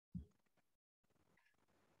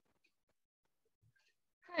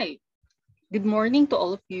Good morning to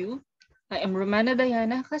all of you. I am Romana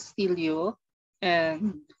Diana Castillo,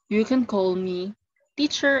 and you can call me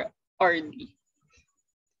Teacher RD.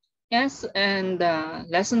 Yes, and the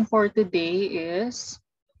lesson for today is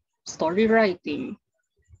story writing.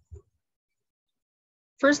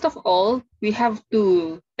 First of all, we have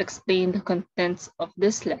to explain the contents of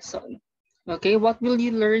this lesson. Okay, what will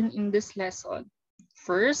you learn in this lesson?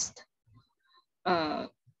 First,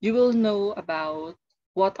 uh, you will know about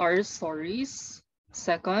what are stories.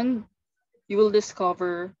 Second, you will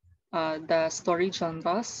discover the story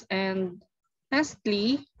genres. And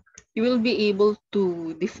lastly, you will be able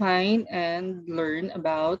to define and learn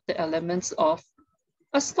about the elements of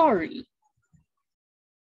a story.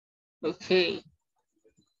 Okay,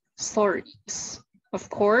 stories. Of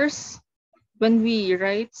course, when we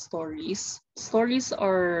write stories, stories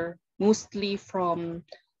are mostly from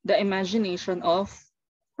the imagination of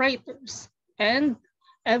writers. And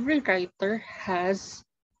every writer has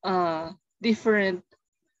different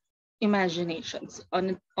imaginations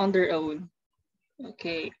on their own.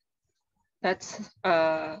 Okay, that's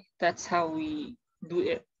how we do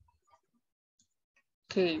it.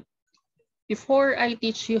 Okay, before I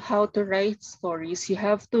teach you how to write stories, you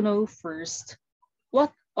have to know first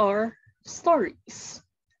what are stories.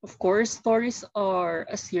 Of course, stories are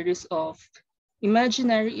a series of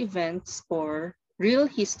imaginary events or real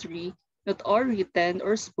history that are written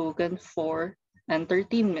or spoken for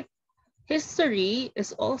entertainment. History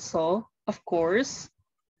is also, of course,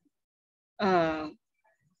 uh,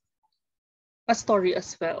 a story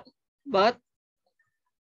as well. But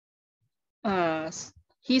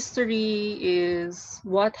history is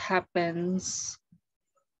what happens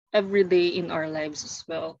every day in our lives as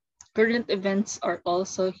well. Current events are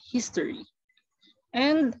also history.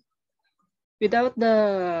 And without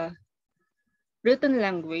the written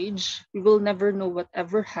language, we will never know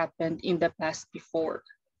whatever happened in the past before.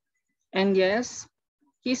 And yes,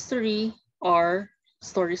 history are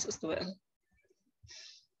stories as well.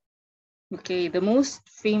 Okay, the most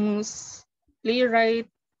famous playwright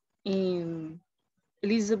in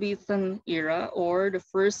Elizabethan era or the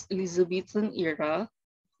first Elizabethan era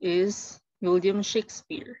is William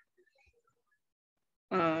Shakespeare.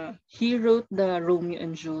 He wrote the Romeo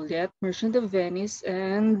and Juliet, Merchant of Venice,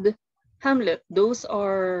 and Hamlet. Those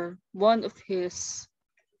are one of his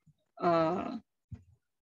uh,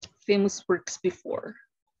 famous works before.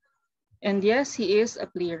 And yes, he is a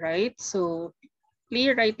playwright. So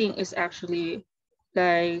playwriting is actually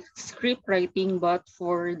like script writing, but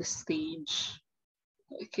for the stage.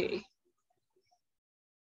 Okay.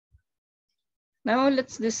 Now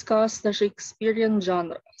let's discuss the Shakespearean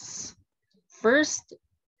genres. First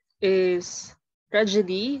is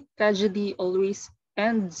tragedy. Tragedy always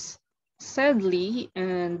ends sadly,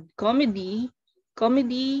 and comedy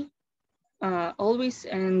always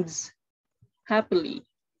ends happily.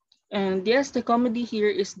 And yes, the comedy here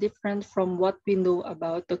is different from what we know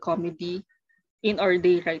about the comedy in our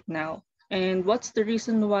day right now. And what's the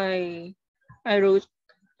reason why I wrote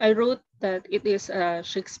I wrote that it is a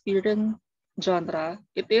Shakespearean genre?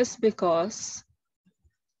 It is because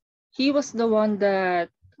he was the one that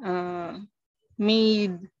uh,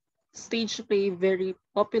 made stage play very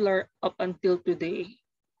popular up until today.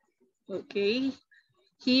 Okay,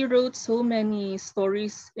 he wrote so many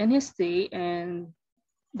stories in his day and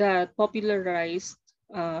that popularized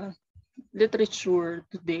uh, literature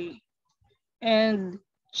today. And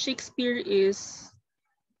Shakespeare is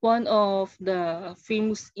one of the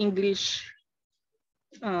famous English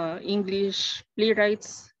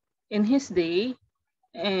playwrights in his day.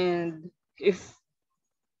 And if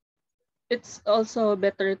it's also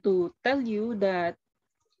better to tell you that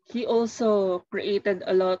he also created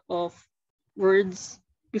a lot of words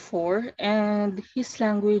before, and his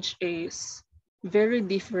language is very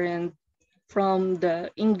different from the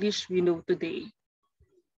English we know today.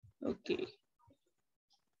 Okay.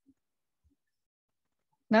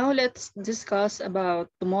 Now let's discuss about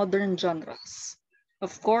the modern genres.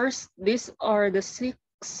 Of course, these are the 6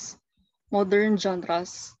 modern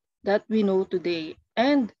genres that we know today.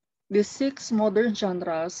 And the 6 modern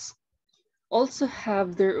genres also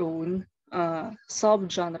have their own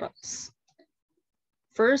subgenres.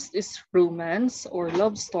 First is romance or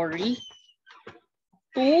love story.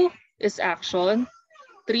 2 is action.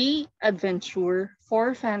 3 adventure.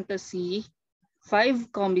 4 fantasy.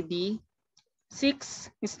 5 comedy. 6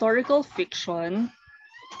 historical fiction.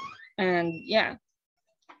 And yeah,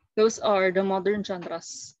 those are the modern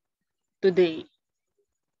genres today.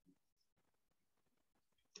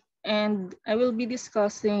 And I will be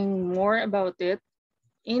discussing more about it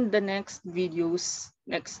in the next videos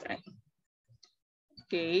next time.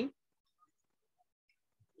 Okay.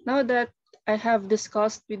 Now that I have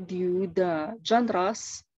discussed with you the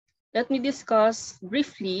genres, let me discuss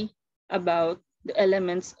briefly about the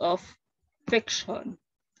elements of fiction: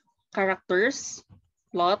 characters,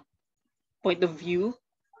 plot, point of view,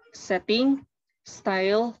 setting,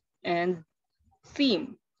 style, and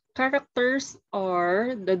theme. Characters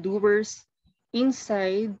are the doers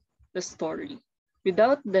inside the story.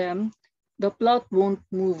 Without them, the plot won't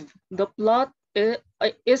move. The plot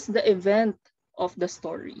is the event of the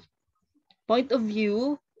story. Point of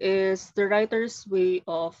view is the writer's way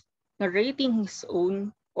of narrating his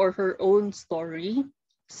own or her own story.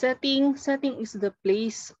 Setting is the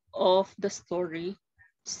place of the story.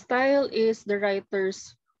 Style is the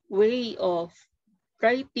writer's way of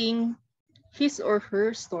writing his or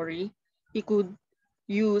her story. He could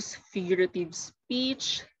use figurative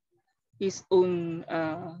speech, his own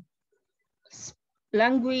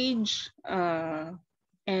language,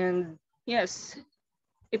 and yes,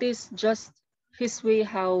 it is just his way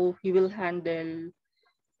how he will handle,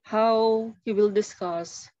 how he will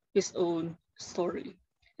discuss his own story.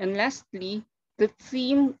 And lastly, the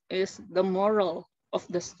theme is the moral of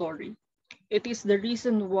the story. It is the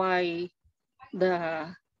reason why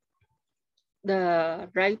the the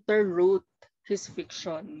writer wrote his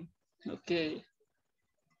fiction. Okay.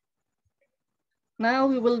 Now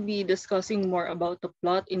we will be discussing more about the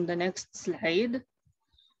plot in the next slide.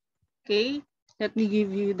 Okay, let me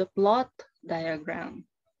give you the plot diagram.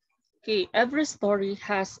 Okay, every story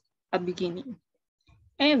has a beginning.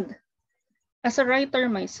 And as a writer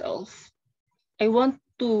myself, I want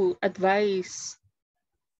to advise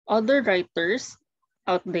other writers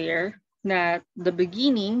out there that the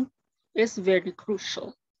beginning is very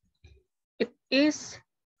crucial. It is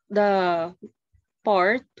the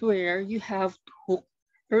part where you have to hook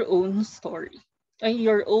your own story and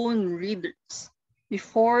your own readers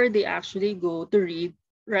before they actually go to read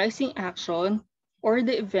Rising Action, or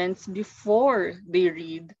the events before they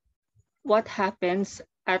read what happens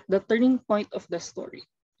at the turning point of the story.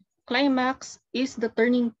 Climax is the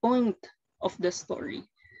turning point of the story.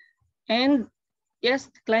 And yes,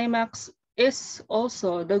 climax is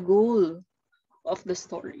also the goal of the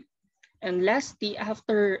story. And lastly,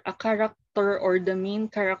 after a character or the main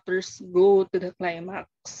characters go to the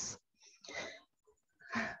climax,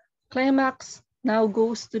 climax now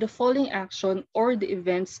goes to the following action or the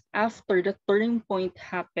events after the turning point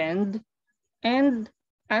happened. And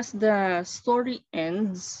as the story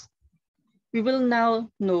ends, we will now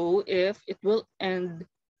know if it will end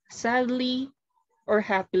sadly or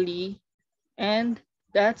happily. And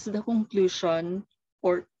that's the conclusion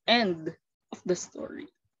or end of the story.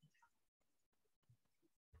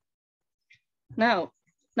 Now,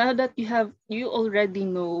 now that you already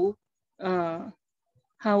know uh,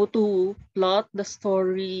 how to plot the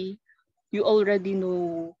story, you already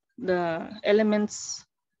know the elements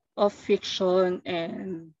of fiction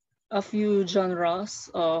and a few genres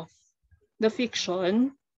of the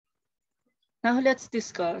fiction. Now let's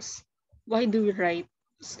discuss, why do we write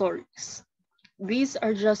stories? These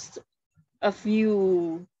are just a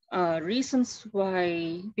few reasons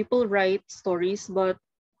why people write stories, but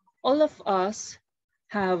all of us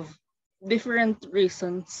have different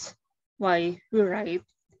reasons why we write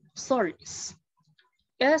stories.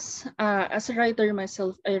 Yes, as a writer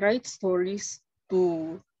myself, I write stories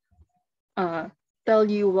to uh, tell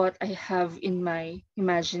you what I have in my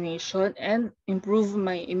imagination and improve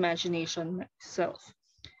my imagination myself.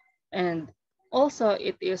 And also,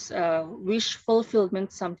 it is a wish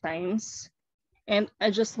fulfillment sometimes. And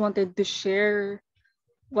I just wanted to share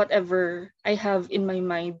whatever I have in my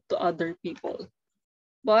mind to other people.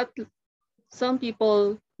 But some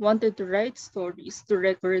people wanted to write stories to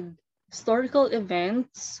record historical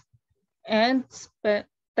events and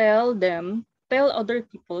tell other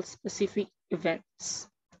people specific events.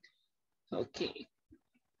 Okay,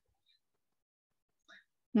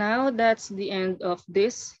 now that's the end of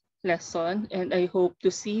this lesson, and I hope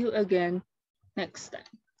to see you again next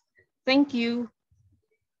time. Thank you.